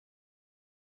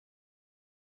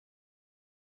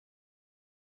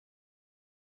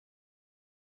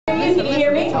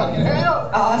me? I can hear you.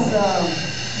 Awesome.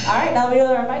 All right, now we know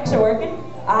that our mics are working.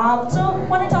 So,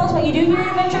 want to tell us what you do here at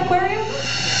Adventure Aquarium?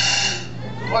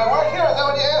 My work here, is that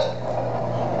what you asked?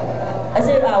 I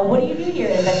said, what do you do here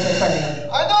at Adventure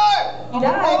Aquarium? I dive! You I'm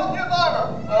dive? a volunteer diver.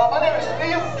 My name is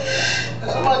Steve.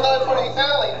 This is my dive buddy,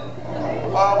 Allie.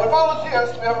 We're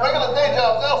volunteers. We have regular day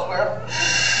jobs elsewhere.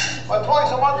 But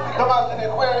twice a month we come out to the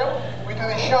aquarium. We do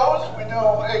these shows. We do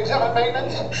exhibit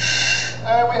maintenance.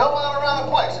 And we help out around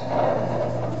the place.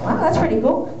 Wow, that's pretty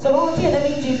cool. So volunteer, that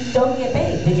means you don't get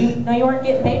paid. Did you know you weren't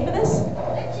getting paid for this?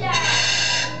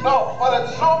 No, but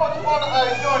it's so much fun. I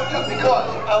do it just because.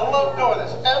 I love doing this.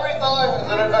 Every dive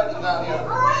is an adventure down here.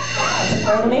 That's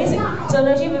quite amazing. So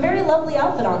now you have a very lovely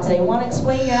outfit on today. Want to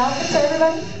explain your outfit to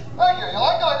everybody? Thank you. You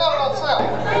like it? I got it on sale.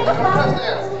 Compressed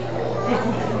air.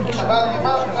 About the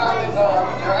amount of time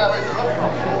your average living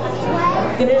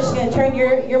room. Just gonna turn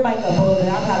your mic up a little bit.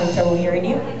 I'm having trouble hearing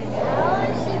you.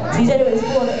 So you said it was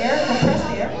full of air, compressed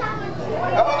air.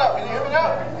 How about now? Can you hear me now?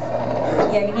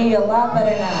 Yeah, I can hear you a lot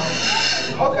better now.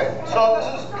 Okay, so this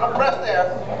is compressed air.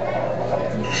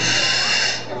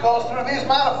 It goes through these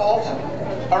manifolds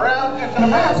around into the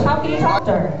mask. How can you talk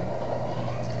to her?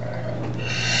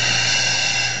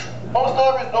 Most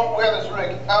divers don't wear this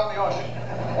rig out in the ocean.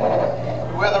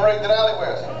 We wear the rig that Allie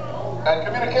wears. And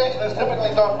communication is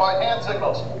typically done by hand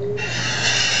signals.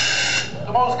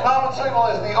 The most common signal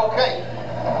is the okay.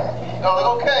 Now the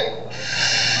okay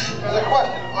is a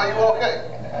question, are you okay?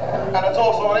 And it's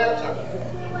also an answer.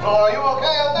 So are you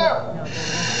okay out there?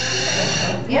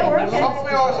 Yeah, we're okay. Some of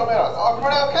you are, some of you are. Are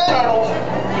pretty okay? Turtles,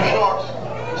 the sharks,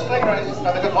 the stingrays,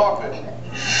 and the guitarfish.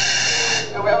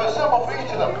 And we have a symbol for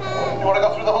each of them. You want to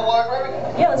go through the whole library?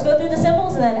 Yeah, let's go through the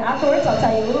symbols, and then afterwards I'll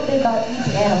tell you a little bit about each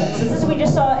animal. So this we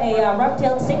just saw a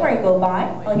rough-tailed stingray go by.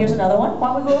 Oh, here's another one.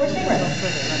 Why don't we go over stingray?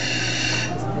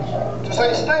 To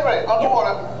say stingray,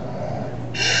 underwater.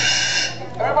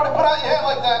 Yep. Everybody put out your hand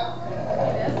like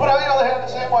that. Put out your other hand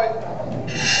the same way.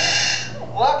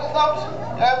 Flap your thumbs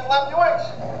and flap your wings.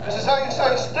 This is how you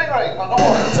say stingray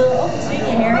underwater. So,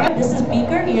 speaking of hammerhead, this is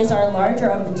Beaker. He is our larger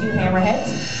of the two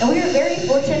hammerheads. And we are very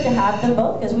fortunate to have them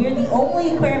both because we are the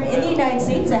only aquarium in the United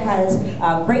States that has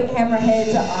great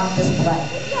hammerheads on display.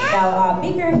 Now,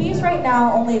 Beaker, he's right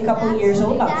now only a couple of years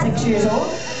old, about 6 years old.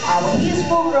 When he is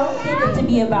full grown, he'll get to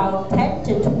be about 10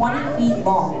 to 20 feet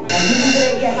long. And he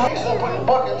can get help. He's put in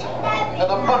buckets, and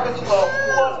the buckets are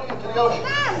floating into the ocean.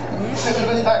 Into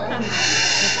this tank.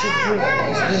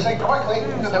 He's sink quickly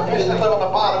to the fish that live on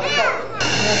the bottom of the boat.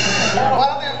 Why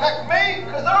don't they attack me?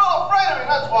 Because they're all afraid of me,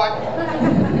 that's why.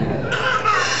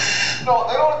 No,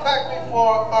 they don't attack me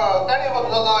for any of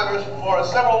the divers for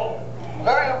several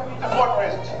very important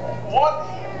reasons. One,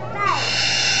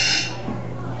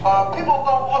 people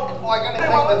don't look like anything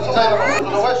that's available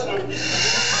to the western.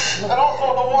 And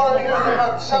also the water here is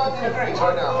about 70 degrees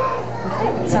right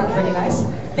now. Sounds pretty nice.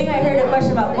 I think I heard a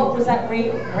question about what was that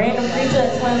random creature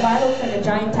that swam by that looks like a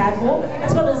giant tadpole.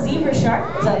 That's called a zebra shark.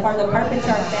 It's part of the carpet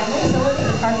shark family. So look at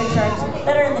the carpet sharks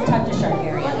that are in the tundra shark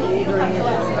area.